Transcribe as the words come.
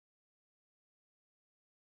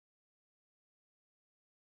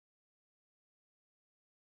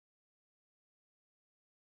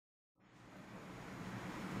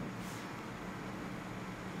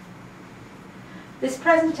This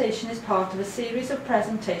presentation is part of a series of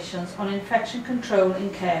presentations on infection control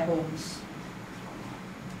in care homes.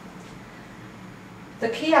 The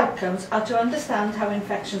key outcomes are to understand how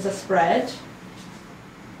infections are spread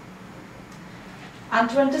and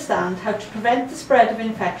to understand how to prevent the spread of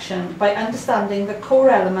infection by understanding the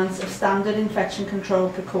core elements of standard infection control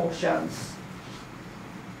precautions.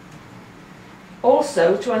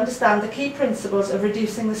 Also, to understand the key principles of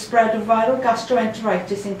reducing the spread of viral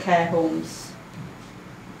gastroenteritis in care homes.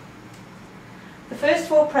 The first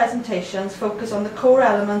four presentations focus on the core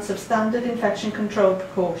elements of standard infection control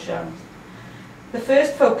precautions. The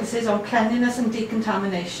first focuses on cleanliness and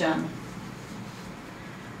decontamination.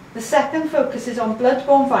 The second focuses on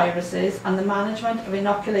bloodborne viruses and the management of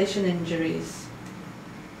inoculation injuries.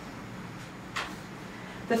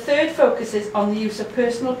 The third focuses on the use of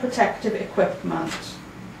personal protective equipment.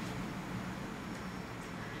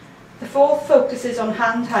 The fourth focuses on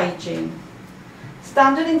hand hygiene.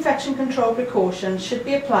 Standard infection control precautions should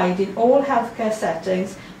be applied in all healthcare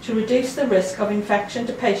settings to reduce the risk of infection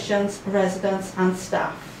to patients, residents and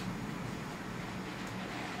staff.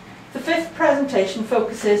 The fifth presentation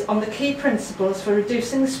focuses on the key principles for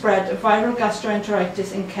reducing the spread of viral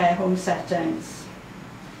gastroenteritis in care home settings.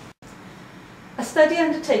 A study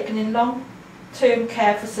undertaken in long-term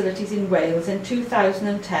care facilities in Wales in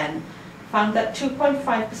 2010 found that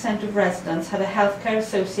 2.5% of residents had a healthcare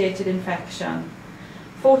associated infection.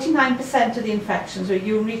 49% of the infections were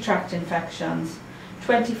urinary tract infections,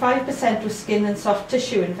 25% were skin and soft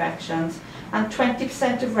tissue infections, and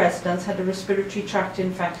 20% of residents had a respiratory tract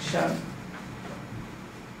infection.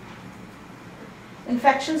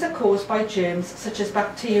 Infections are caused by germs such as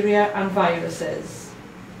bacteria and viruses.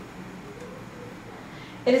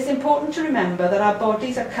 It is important to remember that our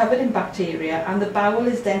bodies are covered in bacteria and the bowel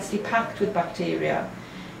is densely packed with bacteria.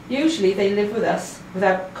 Usually they live with us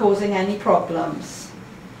without causing any problems.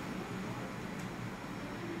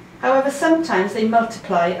 However, sometimes they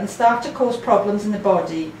multiply and start to cause problems in the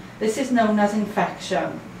body. This is known as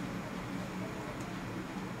infection.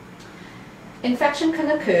 Infection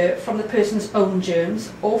can occur from the person's own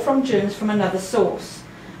germs or from germs from another source.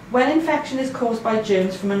 When infection is caused by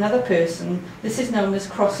germs from another person, this is known as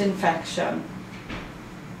cross-infection.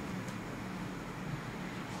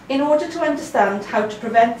 In order to understand how to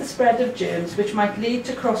prevent the spread of germs which might lead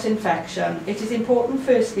to cross-infection, it is important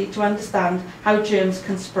firstly to understand how germs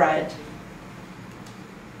can spread.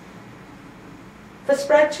 For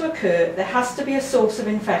spread to occur, there has to be a source of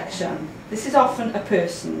infection. This is often a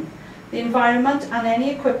person. The environment and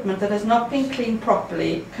any equipment that has not been cleaned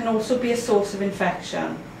properly can also be a source of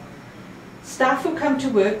infection. Staff who come to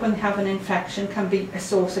work when they have an infection can be a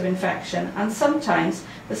source of infection, and sometimes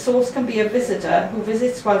the source can be a visitor who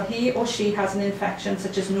visits while he or she has an infection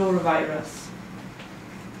such as norovirus.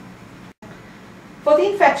 For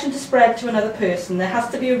the infection to spread to another person, there has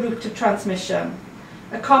to be a route of transmission.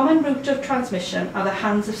 A common route of transmission are the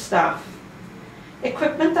hands of staff.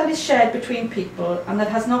 Equipment that is shared between people and that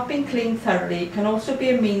has not been cleaned thoroughly can also be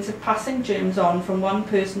a means of passing germs on from one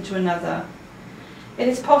person to another. It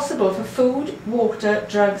is possible for food, water,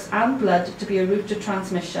 drugs and blood to be a route of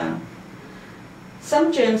transmission.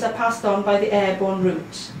 Some germs are passed on by the airborne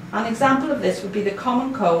route. An example of this would be the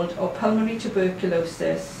common cold or pulmonary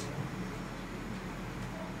tuberculosis.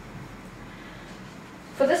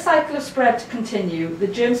 For the cycle of spread to continue, the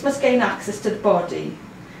germs must gain access to the body.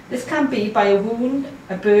 This can be by a wound,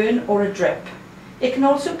 a burn or a drip. It can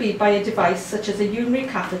also be by a device such as a urinary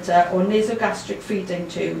catheter or nasogastric feeding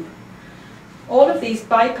tube. All of these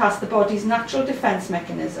bypass the body's natural defence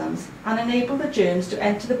mechanisms and enable the germs to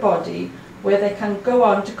enter the body where they can go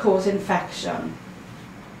on to cause infection.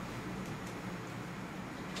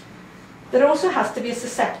 There also has to be a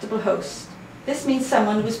susceptible host. This means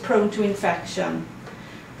someone who is prone to infection.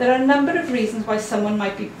 There are a number of reasons why someone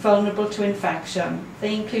might be vulnerable to infection.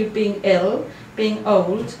 They include being ill, being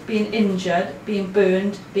old, being injured, being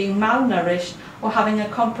burned, being malnourished, or having a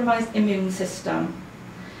compromised immune system.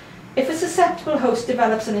 If a susceptible host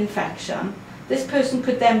develops an infection, this person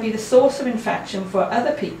could then be the source of infection for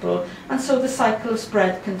other people, and so the cycle of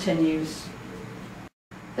spread continues.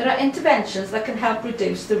 There are interventions that can help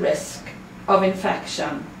reduce the risk of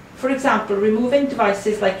infection. For example, removing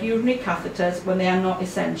devices like urinary catheters when they are not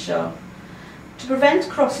essential. To prevent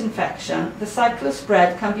cross-infection, the cycle of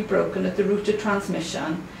spread can be broken at the route of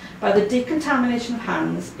transmission by the decontamination of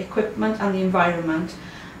hands, equipment and the environment,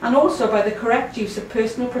 and also by the correct use of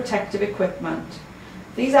personal protective equipment.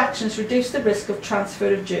 These actions reduce the risk of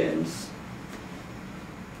transfer of germs.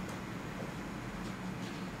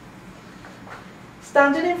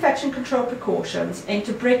 Standard infection control precautions aim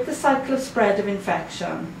to break the cycle of spread of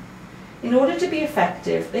infection. In order to be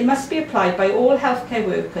effective, they must be applied by all healthcare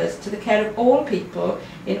workers to the care of all people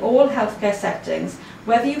in all healthcare settings,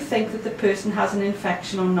 whether you think that the person has an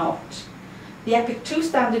infection or not. The P.2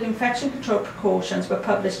 Standard Infection Control Precautions were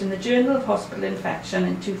published in the Journal of Hospital Infection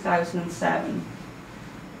in 2007.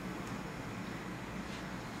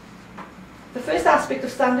 The first aspect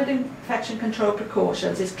of standard infection control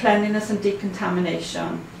precautions is cleanliness and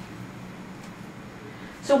decontamination.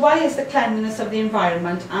 So why is the cleanliness of the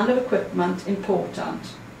environment and of equipment important?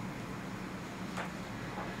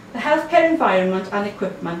 The healthcare environment and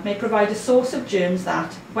equipment may provide a source of germs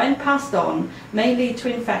that, when passed on, may lead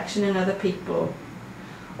to infection in other people.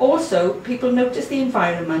 Also, people notice the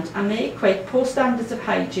environment and may equate poor standards of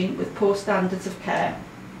hygiene with poor standards of care.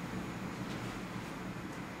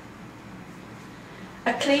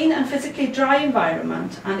 A clean and physically dry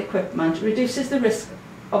environment and equipment reduces the risk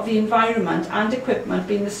of the environment and equipment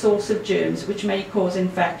being the source of germs which may cause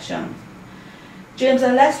infection. Germs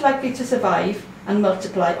are less likely to survive and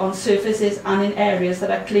multiply on surfaces and in areas that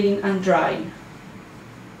are clean and dry.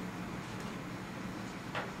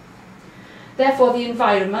 Therefore, the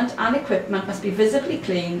environment and equipment must be visibly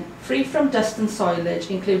clean, free from dust and soilage,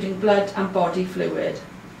 including blood and body fluid.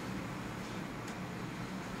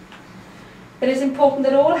 It is important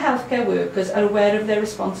that all healthcare workers are aware of their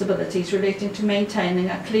responsibilities relating to maintaining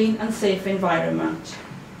a clean and safe environment.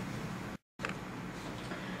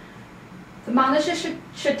 The manager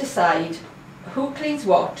should decide who cleans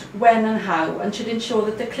what, when and how, and should ensure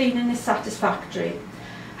that the cleaning is satisfactory.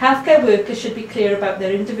 Healthcare workers should be clear about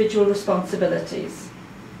their individual responsibilities.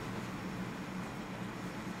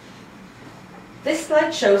 This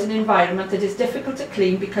slide shows an environment that is difficult to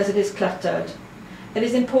clean because it is cluttered. It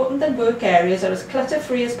is important that work areas are as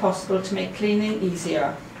clutter-free as possible to make cleaning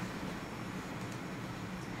easier.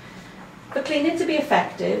 For cleaning to be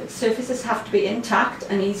effective, surfaces have to be intact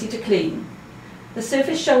and easy to clean. The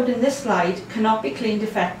surface shown in this slide cannot be cleaned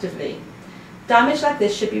effectively. Damage like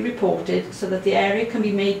this should be reported so that the area can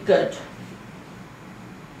be made good.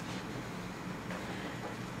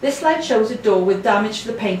 This slide shows a door with damage to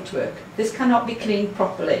the paintwork. This cannot be cleaned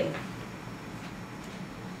properly.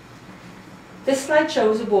 This slide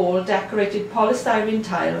shows a wall decorated with polystyrene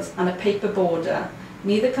tiles and a paper border.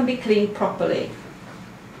 Neither can be cleaned properly.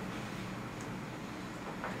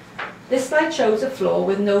 This slide shows a floor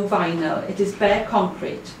with no vinyl. It is bare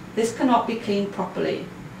concrete. This cannot be cleaned properly.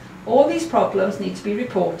 All these problems need to be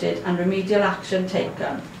reported and remedial action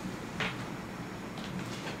taken.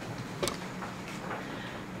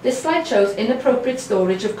 This slide shows inappropriate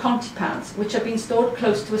storage of Conti pans, which have been stored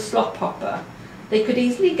close to a slop hopper. They could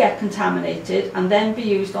easily get contaminated and then be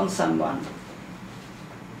used on someone.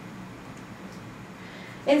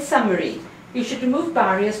 In summary, you should remove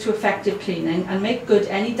barriers to effective cleaning and make good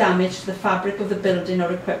any damage to the fabric of the building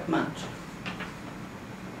or equipment.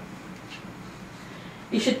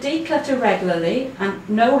 You should declutter regularly and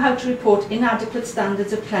know how to report inadequate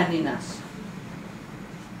standards of cleanliness.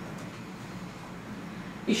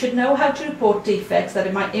 You should know how to report defects that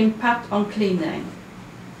it might impact on cleaning.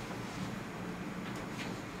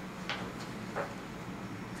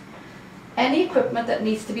 Any equipment that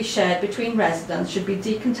needs to be shared between residents should be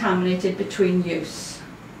decontaminated between use.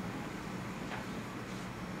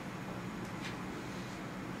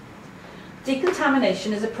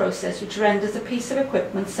 Decontamination is a process which renders a piece of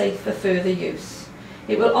equipment safe for further use.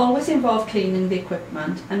 It will always involve cleaning the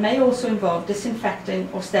equipment and may also involve disinfecting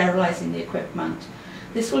or sterilising the equipment.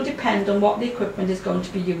 This will depend on what the equipment is going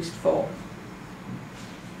to be used for.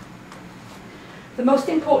 The most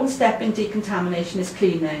important step in decontamination is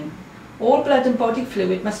cleaning. All blood and body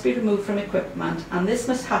fluid must be removed from equipment, and this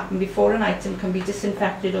must happen before an item can be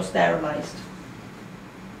disinfected or sterilised.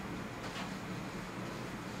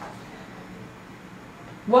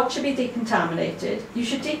 What should be decontaminated? You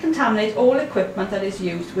should decontaminate all equipment that is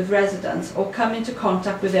used with residents or come into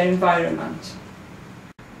contact with their environment.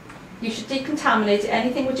 You should decontaminate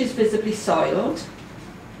anything which is visibly soiled,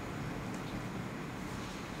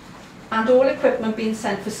 and all equipment being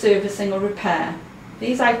sent for servicing or repair.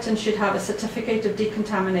 These items should have a certificate of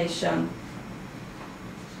decontamination.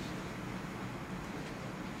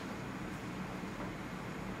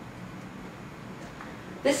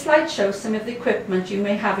 This slide shows some of the equipment you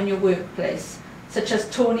may have in your workplace, such as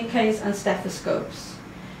tourniquets and stethoscopes.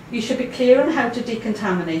 You should be clear on how to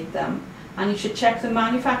decontaminate them, and you should check the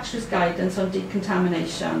manufacturer's guidance on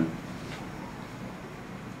decontamination.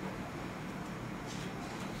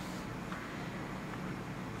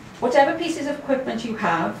 Whatever pieces of equipment you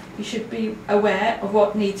have, you should be aware of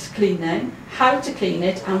what needs cleaning, how to clean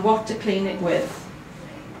it, and what to clean it with.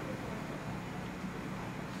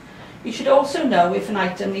 You should also know if an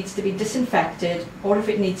item needs to be disinfected or if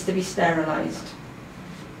it needs to be sterilised.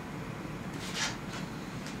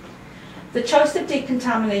 The choice of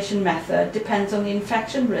decontamination method depends on the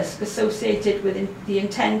infection risk associated with the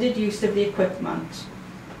intended use of the equipment.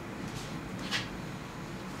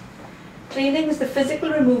 Cleaning is the physical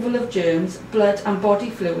removal of germs, blood and body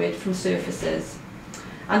fluid from surfaces,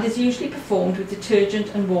 and is usually performed with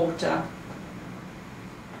detergent and water.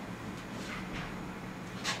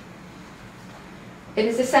 It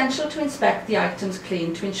is essential to inspect the items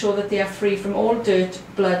cleaned to ensure that they are free from all dirt,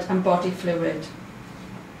 blood and body fluid.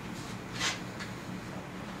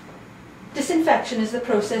 Disinfection is the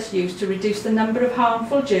process used to reduce the number of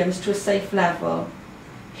harmful germs to a safe level.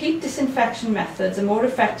 Heat disinfection methods are more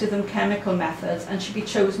effective than chemical methods and should be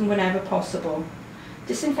chosen whenever possible.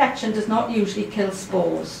 Disinfection does not usually kill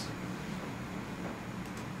spores.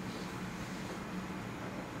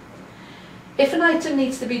 If an item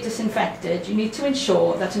needs to be disinfected, you need to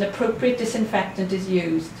ensure that an appropriate disinfectant is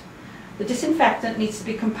used. The disinfectant needs to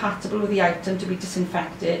be compatible with the item to be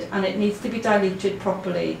disinfected, and it needs to be diluted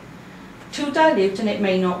properly. Too dilute and it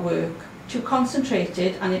may not work. Too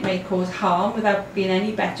concentrated and it may cause harm without being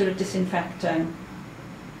any better at disinfecting.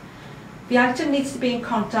 The item needs to be in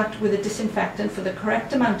contact with a disinfectant for the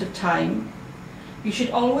correct amount of time. You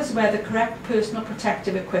should always wear the correct personal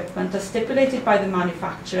protective equipment as stipulated by the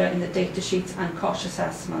manufacturer in the data sheets and cost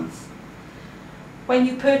assessments. When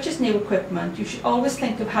you purchase new equipment, you should always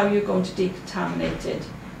think of how you're going to decontaminate it.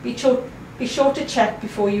 Be sure to check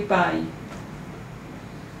before you buy.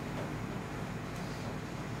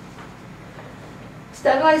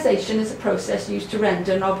 Sterilisation is a process used to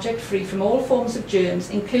render an object free from all forms of germs,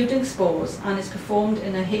 including spores, and is performed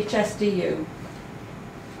in a HSDU.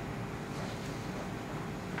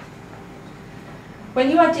 When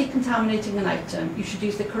you are decontaminating an item, you should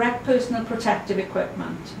use the correct personal protective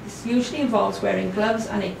equipment. This usually involves wearing gloves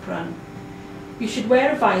and apron. You should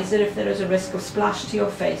wear a visor if there is a risk of splash to your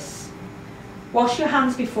face. Wash your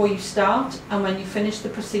hands before you start and when you finish the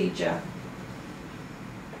procedure.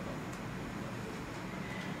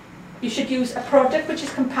 You should use a product which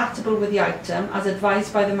is compatible with the item as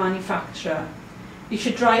advised by the manufacturer. You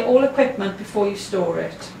should dry all equipment before you store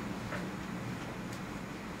it.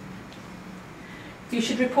 You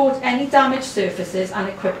should report any damaged surfaces and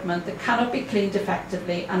equipment that cannot be cleaned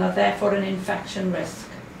effectively and are therefore an infection risk.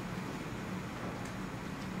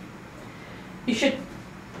 You should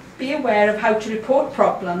be aware of how to report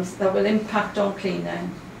problems that will impact on cleaning.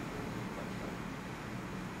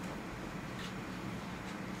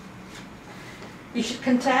 You should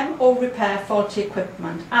condemn or repair faulty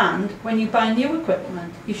equipment, and when you buy new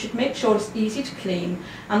equipment, you should make sure it's easy to clean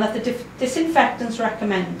and that the disinfectants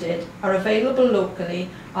recommended are available locally,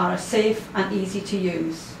 are safe and easy to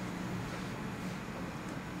use.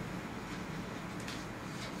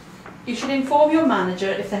 You should inform your manager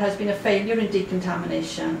if there has been a failure in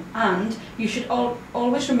decontamination, and you should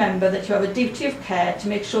always remember that you have a duty of care to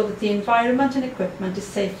make sure that the environment and equipment is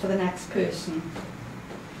safe for the next person.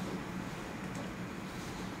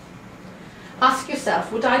 Ask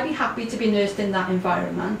yourself, would I be happy to be nursed in that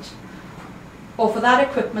environment? Or for that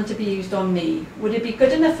equipment to be used on me? Would it be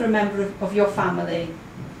good enough for a member of your family?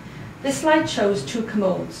 This slide shows two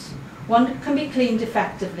commodes. One can be cleaned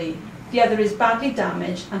effectively, the other is badly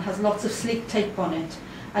damaged and has lots of sleek tape on it,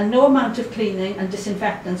 and no amount of cleaning and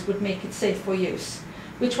disinfectants would make it safe for use.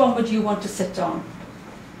 Which one would you want to sit on?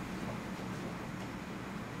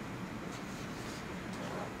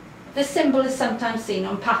 This symbol is sometimes seen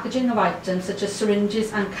on packaging of items such as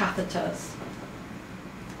syringes and catheters.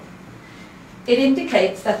 It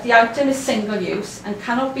indicates that the item is single use and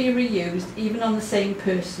cannot be reused even on the same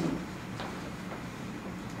person.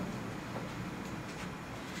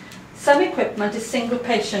 Some equipment is single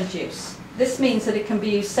patient use. This means that it can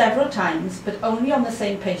be used several times but only on the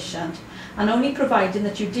same patient, and only provided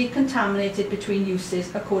that you decontaminate it between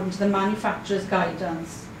uses according to the manufacturer's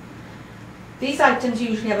guidance. These items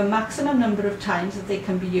usually have a maximum number of times that they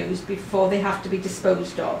can be used before they have to be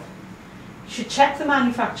disposed of. You should check the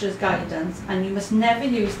manufacturer's guidance, and you must never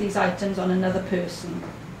use these items on another person.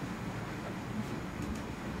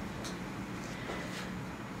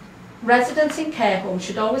 Residents in care homes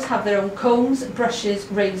should always have their own combs, brushes,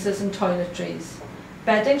 razors and toiletries.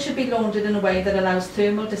 Bedding should be laundered in a way that allows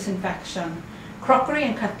thermal disinfection. Crockery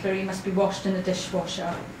and cutlery must be washed in a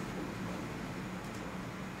dishwasher.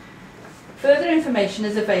 Further information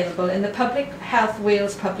is available in the Public Health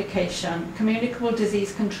Wales publication, Communicable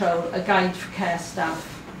Disease Control, a guide for care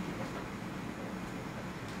staff.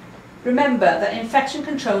 Remember that infection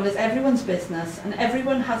control is everyone's business and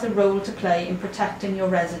everyone has a role to play in protecting your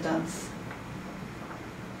residents.